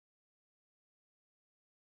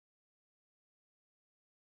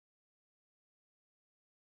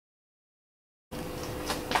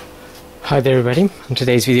Hi there everybody, in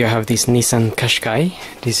today's video I have this Nissan Qashqai.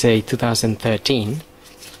 This is a 2013.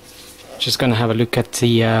 Just gonna have a look at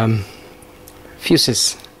the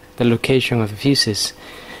fuses, the location of the fuses.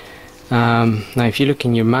 Now if you look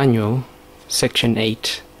in your manual, section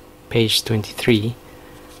 8, page 23,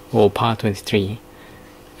 or part 23,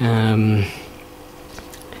 you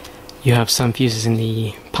have some fuses in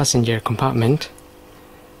the passenger compartment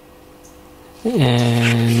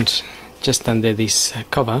and just under this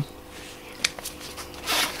cover.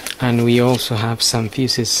 And we also have some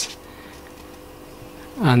fuses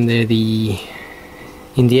under in the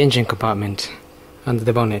engine compartment, under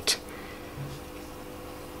the bonnet.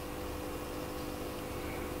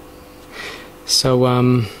 So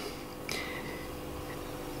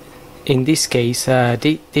in this case,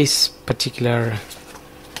 this particular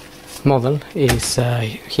model is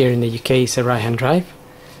here in the UK is a right-hand drive.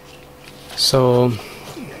 So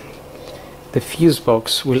the fuse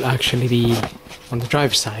box will actually be on the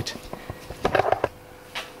driver's side.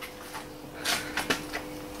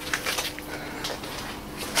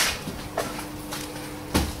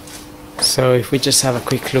 So if we just have a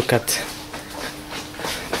quick look at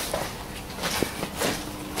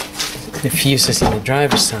the fuses in the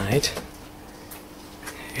driver's side,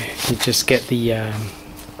 you just get the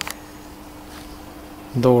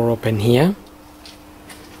door open here.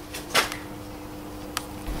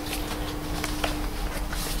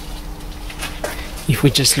 If we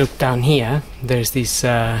just look down here, there's this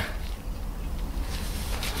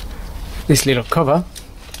this little cover.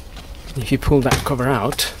 If you pull that cover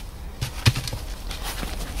out,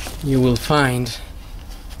 you will find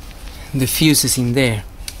the fuses in there.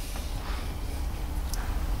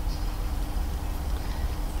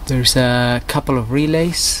 There's a couple of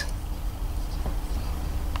relays,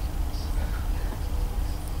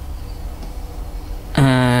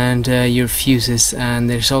 and your fuses, and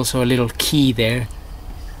there's also a little key there.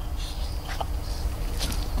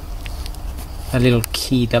 A little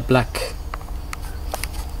key, the black,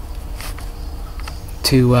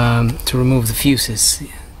 to remove the fuses,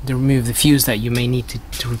 to remove the fuse that you may need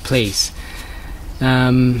to replace.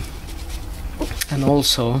 And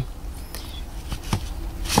also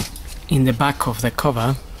in the back of the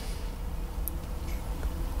cover,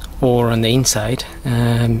 or on the inside,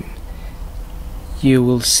 you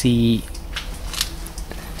will see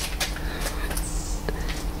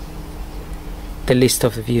the list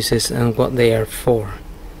of the fuses and what they are for.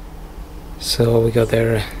 So we got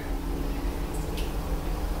their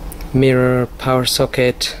mirror, power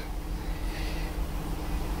socket,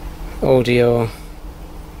 audio,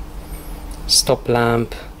 stop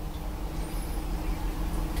lamp,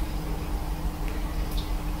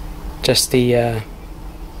 just the a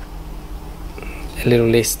little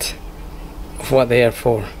list of what they are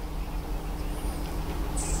for.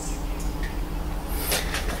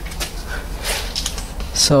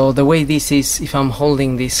 So the way this is, if I'm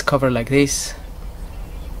holding this cover like this,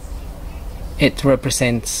 it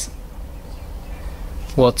represents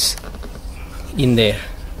what's in there.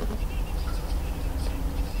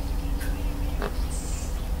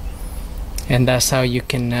 And that's how you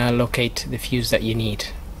can locate the fuse that you need.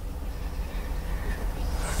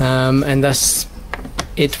 And that's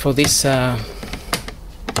it for this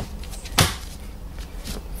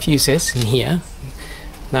fuses in here.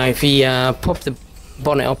 Now if we pop the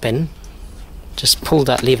bonnet open, just pull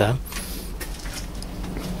that lever,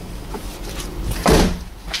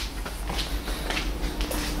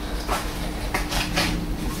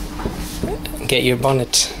 get your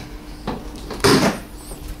bonnet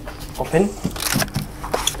open.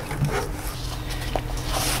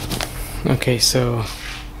 Okay, so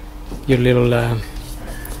your little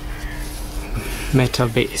metal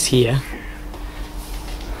bit is here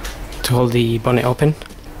to hold the bonnet open.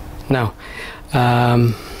 Now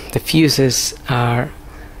the fuses are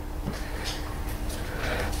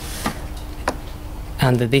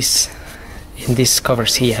under this, in these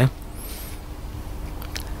covers here.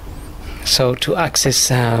 So to access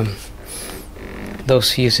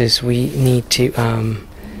those fuses, we need to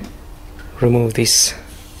remove this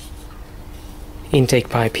intake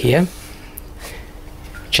pipe here,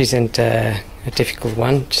 which isn't a difficult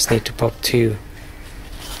one. Just need to pop two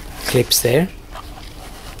clips there.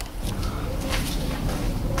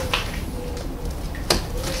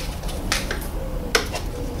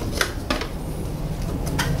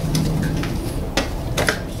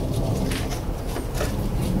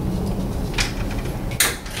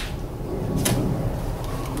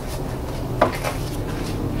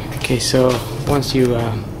 Okay, so once you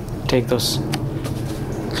take those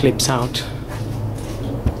clips out,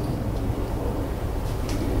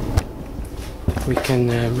 we can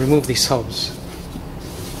remove these holes.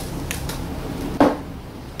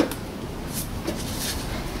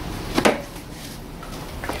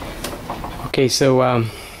 Okay, so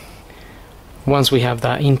once we have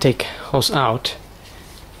the intake hose out,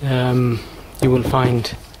 you will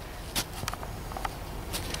find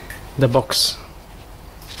the box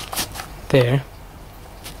there,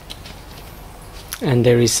 and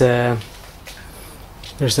there's a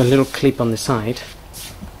little clip on the side.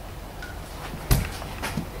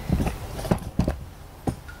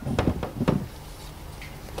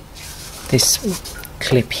 This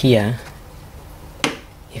clip here,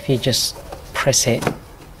 if you just press it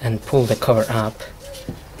and pull the cover up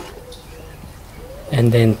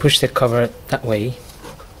and then push the cover that way,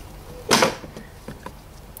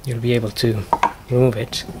 you'll be able to remove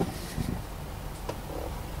it,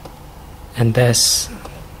 and that's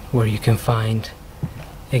where you can find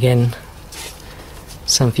again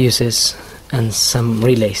some fuses and some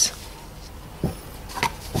relays.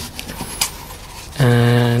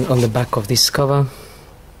 And on the back of this cover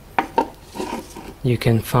you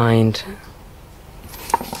can find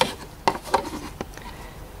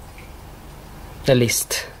the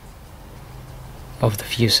list of the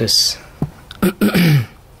fuses.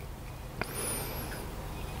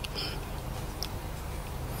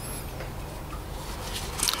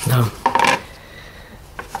 Now,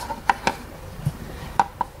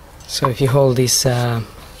 so if you hold this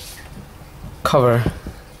cover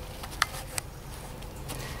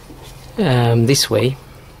this way,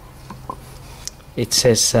 it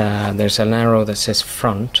says there's an arrow that says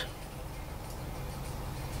front.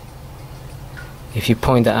 If you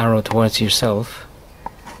point the arrow towards yourself,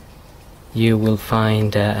 you will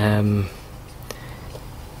find the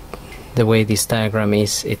way this diagram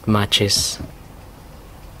is, it matches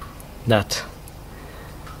that.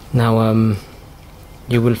 Now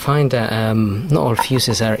you will find that not all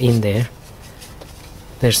fuses are in there.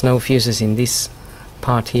 There's no fuses in this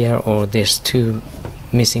part here, or there's two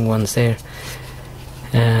missing ones there,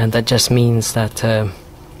 and that just means that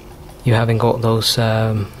you haven't got those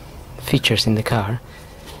features in the car.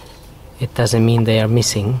 It doesn't mean they are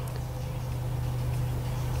missing.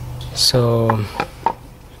 So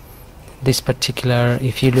this particular,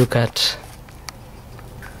 if you look at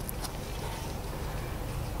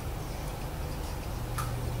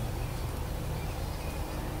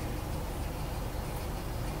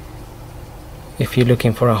if you're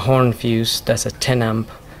looking for a horn fuse, that's a 10 amp,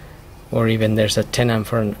 or even there's a 10 amp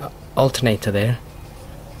for an alternator there.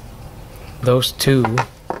 Those two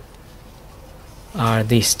are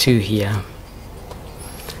these two here.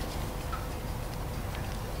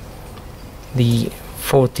 The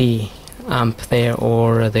 40 amp there,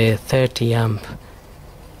 or the 30 amp,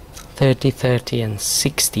 30, 30 and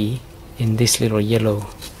 60 in this little yellow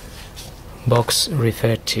box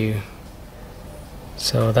referred to.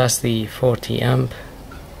 So that's the 40 amp,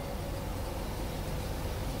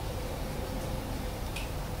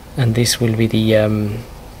 and this will be the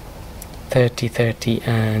 30, 30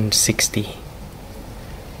 and 60.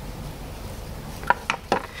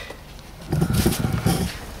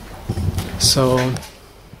 So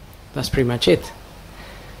that's pretty much it.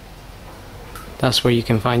 That's where you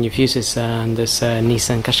can find your fuses and this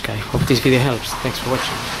Nissan Qashqai. Hope this video helps. Thanks for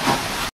watching.